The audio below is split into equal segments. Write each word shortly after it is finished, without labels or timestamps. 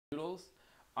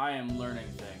I am learning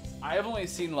things. I have only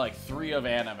seen like 3 of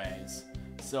animes,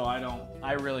 so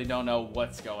I really don't know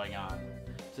what's going on.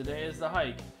 Today is the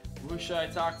hike. Who should I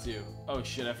talk to? Oh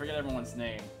shit, I forget everyone's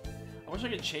name. I wish I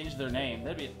could change their name.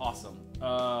 That'd be awesome.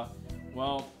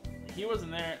 Well, he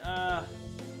wasn't there.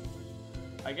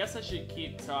 I guess I should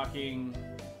keep talking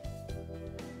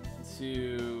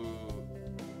to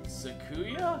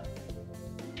Sakuya?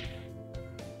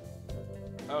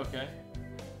 Okay.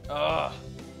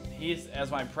 He's, as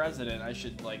my president, I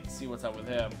should, like, see what's up with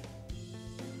him.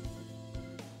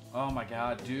 Oh my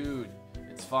god, dude.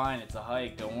 It's fine, it's a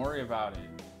hike, don't worry about it.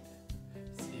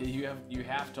 You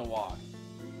have to walk.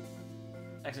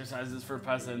 Exercises for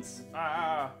peasants.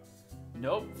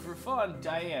 Nope, for fun.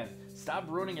 Diane, stop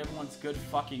ruining everyone's good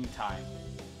fucking time.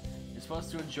 You're supposed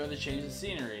to enjoy the change of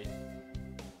scenery.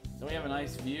 Don't we have a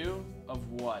nice view? Of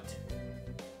what?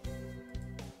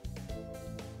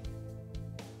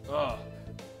 Ugh.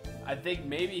 I think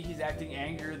maybe he's acting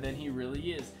angrier than he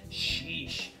really is.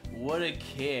 Sheesh, what a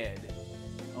kid.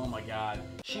 Oh my god.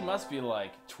 She must be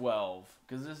like 12,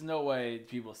 because there's no way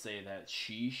people say that.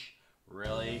 Sheesh,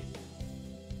 really?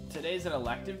 Today's an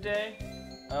elective day?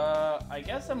 I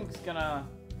guess I'm gonna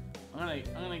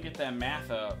get that math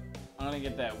up. I'm gonna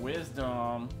get that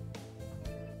wisdom.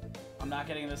 I'm not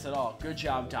getting this at all. Good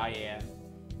job, Diane.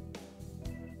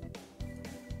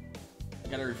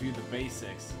 Gotta review the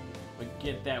basics. But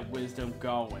get that wisdom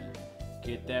going.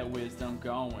 Get that wisdom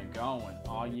going.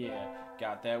 Oh yeah,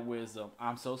 got that wisdom.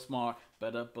 I'm so smart.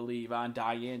 Better believe I'm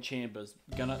Diane Chambers.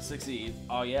 Gonna succeed.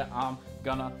 Oh yeah, I'm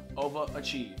gonna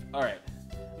overachieve. Alright.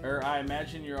 I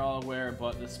imagine you're all aware,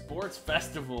 but the sports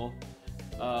festival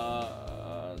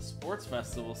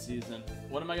season.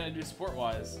 What am I gonna do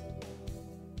sport-wise?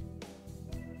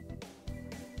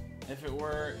 If it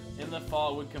were in the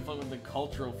fall, it would conflict with the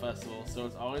cultural festival, so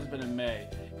it's always been in May.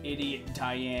 Idiot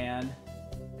Diane.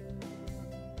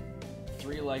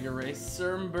 3-legger race.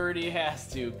 Certain birdie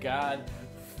has to. God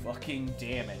fucking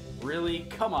damn it. Really?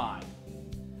 Come on.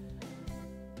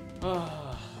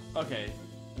 Okay.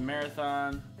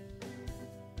 Marathon.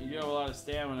 You have a lot of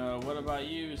stamina. What about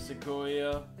you,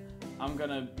 Sequoia? I'm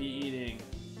gonna be eating.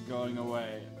 Going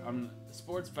away.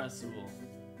 Sports festival.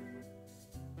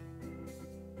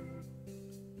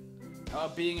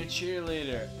 Being a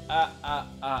cheerleader.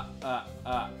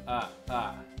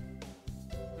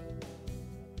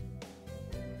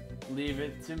 Leave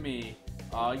it to me.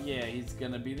 Oh yeah, he's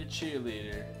gonna be the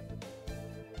cheerleader.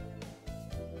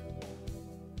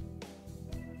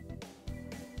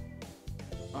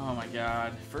 Oh my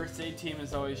god. First aid team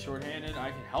is always shorthanded.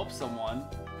 I can help someone.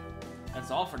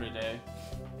 That's all for today.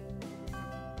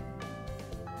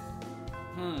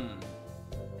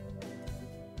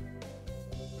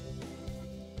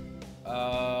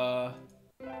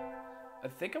 I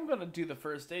think I'm gonna do the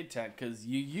first aid tent because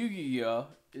Yu-Gi-Oh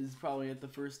is probably at the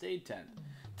first aid tent.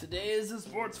 Today is the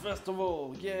sports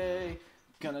festival, yay!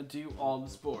 Gonna do all the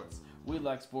sports. We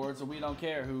like sports and we don't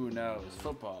care who knows.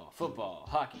 Football,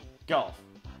 hockey, golf.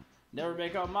 Never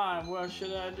make up mine, what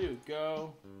should I do?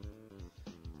 Go.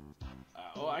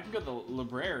 I can go to the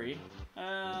library.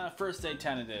 First aid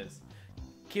tent it is.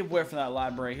 Keep away from that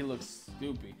library, he looks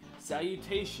stupid.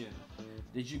 Salutation.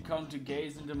 Did you come to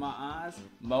gaze into my eyes?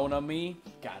 Mon ami?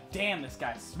 God damn, this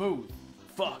guy's smooth.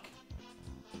 Fuck.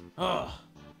 Ugh.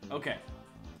 Okay.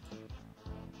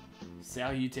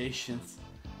 Salutations.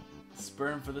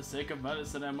 Sperm for the sake of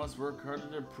medicine, I must work harder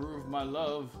to prove my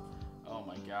love. Oh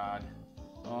my god.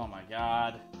 Oh my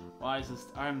god. Why is this?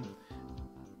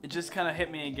 It just kind of hit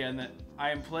me again that I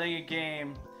am playing a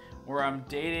game where I'm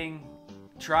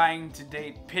trying to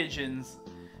date pigeons,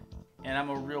 and I'm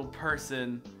a real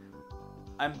person.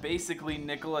 I'm basically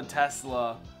Nikola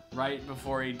Tesla right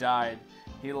before he died.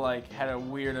 He like had a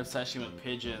weird obsession with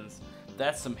pigeons.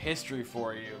 That's some history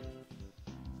for you.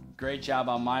 Great job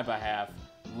on my behalf.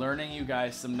 Learning you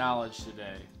guys some knowledge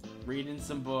today. Reading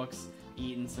some books,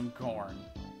 eating some corn.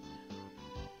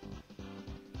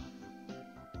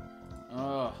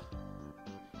 Ugh.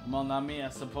 Mon ami, I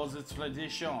suppose it's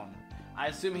tradition. I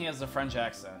assume he has a French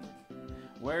accent.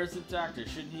 Where's the doctor?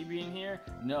 Shouldn't he be in here?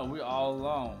 No, we're all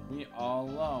alone. We all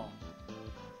alone.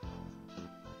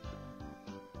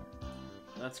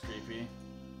 That's creepy.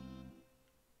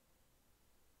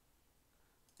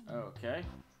 Okay.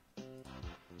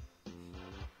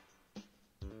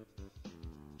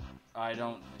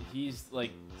 He's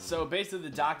like, so basically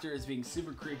the doctor is being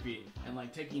super creepy and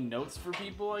like taking notes for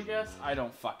people, I guess? I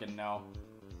don't fucking know.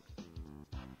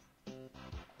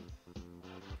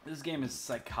 This game is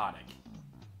psychotic.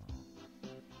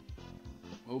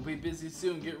 We'll be busy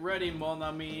soon. Get ready, mon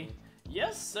ami.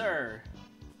 Yes, sir.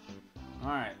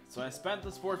 Alright, so I spent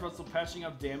the sports muscle patching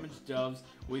up damaged doves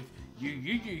with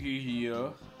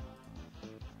you.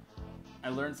 I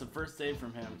learned some first aid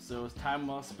from him, so it was time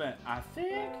well spent. I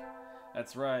think?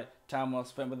 That's right, time well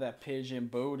spent with that pigeon.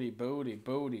 Bodie.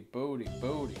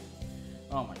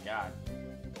 Oh my god.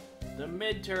 The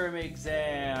midterm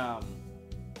exam!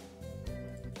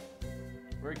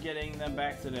 We're getting them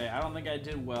back today. I don't think I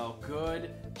did well.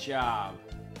 Good job.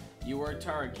 You worked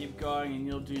hard. Keep going and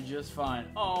you'll do just fine.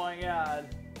 Oh my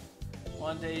god.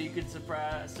 One day you could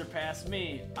surpass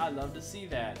me. I'd love to see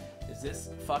that. Is this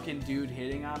fucking dude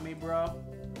hitting on me, bro?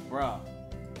 Bro.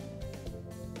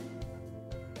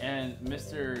 And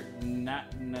Mr.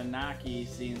 Nanaki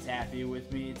seems happy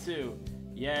with me too.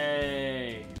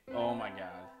 Yay. Oh my god.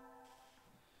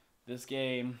 This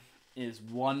game is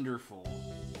wonderful.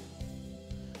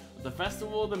 The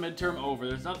festival of the midterm over.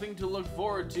 There's nothing to look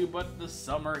forward to but the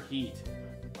summer heat.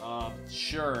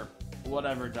 Sure.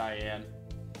 Whatever, Diane.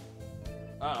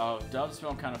 Uh-oh, Dove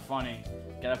smell kind of funny.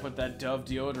 Gotta put that Dove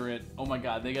deodorant. Oh my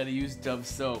god, they gotta use Dove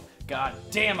soap. God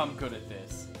damn, I'm good at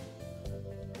this.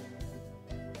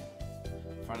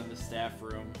 Front of the staff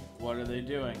room. What are they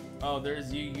doing? Oh,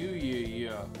 there's you.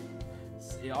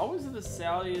 Always with the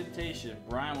salutation.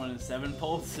 Brian won a 7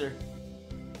 Pulitzer.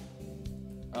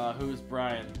 Who's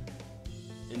Brian?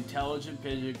 Intelligent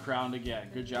pigeon crowned again.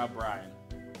 Good job, Brian.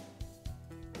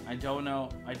 I don't know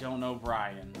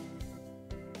Brian.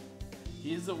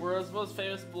 He's the world's most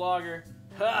famous blogger.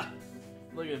 Ha!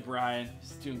 Look at Brian.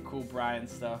 He's doing cool Brian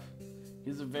stuff.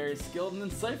 He's a very skilled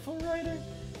and insightful writer.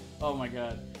 Oh my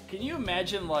god. Can you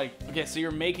imagine, like, okay, so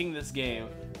you're making this game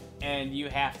and you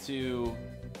have to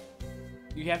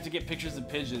get pictures of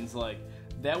pigeons. Like,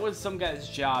 that was some guy's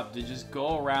job to just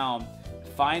go around,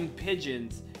 find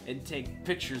pigeons and take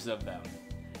pictures of them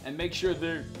and make sure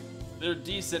they're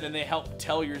decent and they help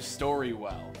tell your story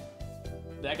well.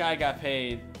 That guy got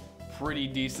paid pretty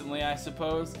decently, I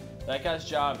suppose. That guy's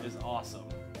job is awesome.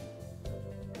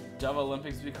 Dove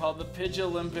Olympics be called the Pigeon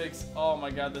Olympics. Oh my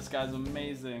god, this guy's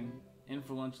amazing.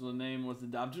 Influential name was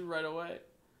adopted right away.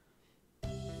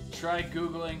 Try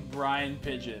googling Brian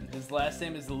Pigeon. His last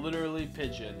name is literally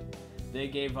Pigeon. They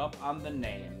gave up on the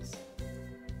names.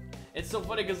 It's so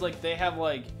funny because, like, they have,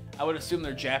 like, I would assume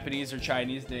they're Japanese or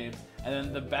Chinese names, and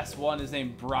then the best one is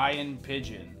named Brian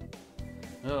Pigeon.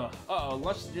 Ugh. Uh-oh,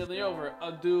 lunch is nearly over.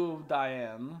 Adieu,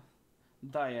 Diane.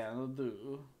 Diane,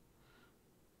 adieu.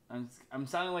 I'm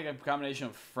sounding like a combination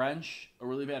of French, a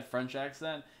really bad French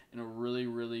accent, and a really,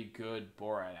 really good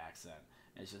Borat accent.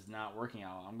 It's just not working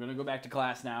out. I'm gonna go back to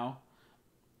class now.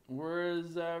 Where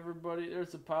is everybody?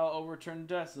 There's a pile of overturned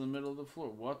desks in the middle of the floor.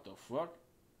 What the fuck?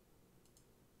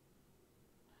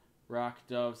 Rock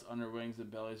doves, under wings, and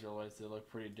bellies are lights. They look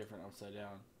pretty different upside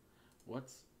down.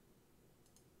 What's...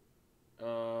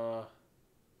 Oh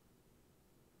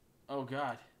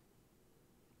god.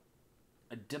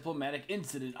 A diplomatic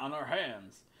incident on our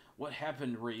hands. What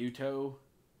happened, Ryuto?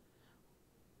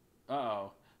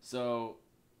 Uh-oh. So,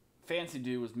 Fancy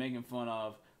Dude was making fun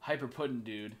of Hyper Pudding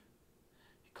Dude.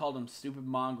 He called him stupid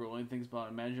mongrel when he thinks about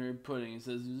imaginary pudding. He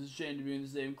says it's a shame to be in the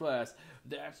same class.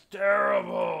 That's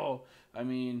terrible! I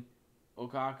mean,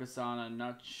 Okaka-san, a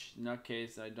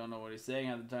nutcase. I don't know what he's saying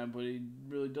at the time, but he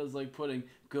really does like pudding.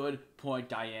 Good point,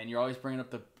 Diane. You're always bringing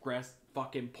up the grass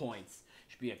fucking points. You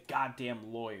should be a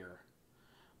goddamn lawyer.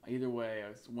 Either way,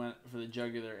 I went for the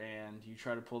jugular and you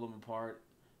try to pull them apart.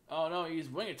 Oh no, he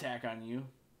used wing attack on you.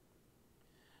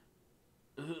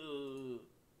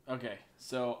 Okay,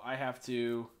 so I have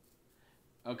to...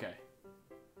 Okay.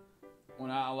 Will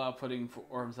not allow Pudding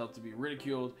or himself to be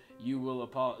ridiculed. You will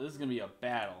apologize. This is going to be a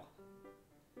battle.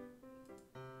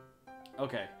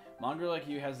 Okay. Monger like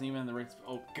you hasn't even the right...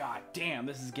 Oh, god damn.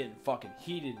 This is getting fucking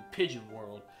heated in Pigeon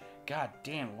World. God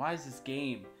damn. Why is this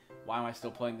game... Why am I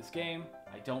still playing this game?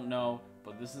 I don't know,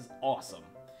 but this is awesome.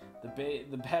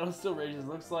 The battle still rages.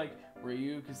 Looks like where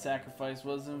you could sacrifice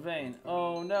was in vain.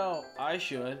 Oh no, I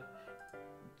should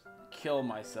kill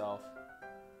myself.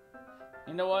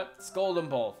 You know what? Scold them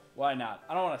both. Why not?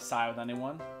 I don't want to side with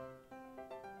anyone.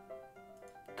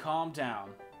 Calm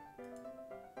down.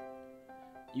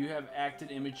 You have acted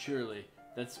immaturely.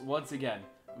 That's, once again,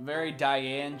 very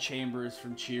Diane Chambers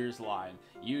from Cheers line.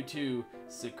 You too,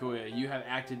 Sequoia. You have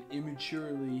acted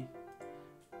immaturely.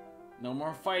 No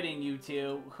more fighting, you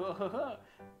two.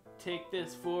 Take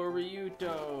this for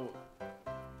Ryuto.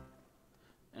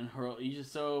 And hurl. You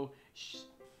just so...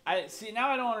 I see, now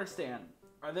I don't understand.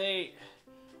 Are they...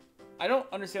 I don't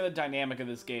understand the dynamic of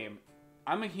this game.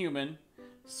 I'm a human.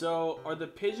 So, are the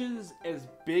pigeons as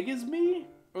big as me?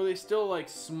 Or are they still, like,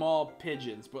 small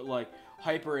pigeons, but, like,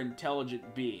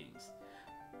 hyper-intelligent beings?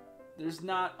 there's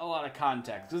not a lot of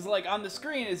context. Because, like, on the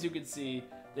screen, as you can see,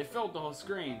 they filled the whole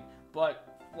screen.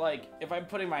 But, like, if I'm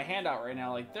putting my hand out right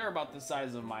now, like, they're about the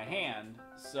size of my hand.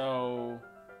 So,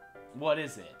 what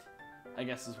is it? I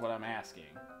guess is what I'm asking.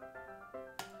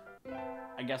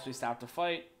 I guess we stopped to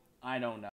fight. I don't know.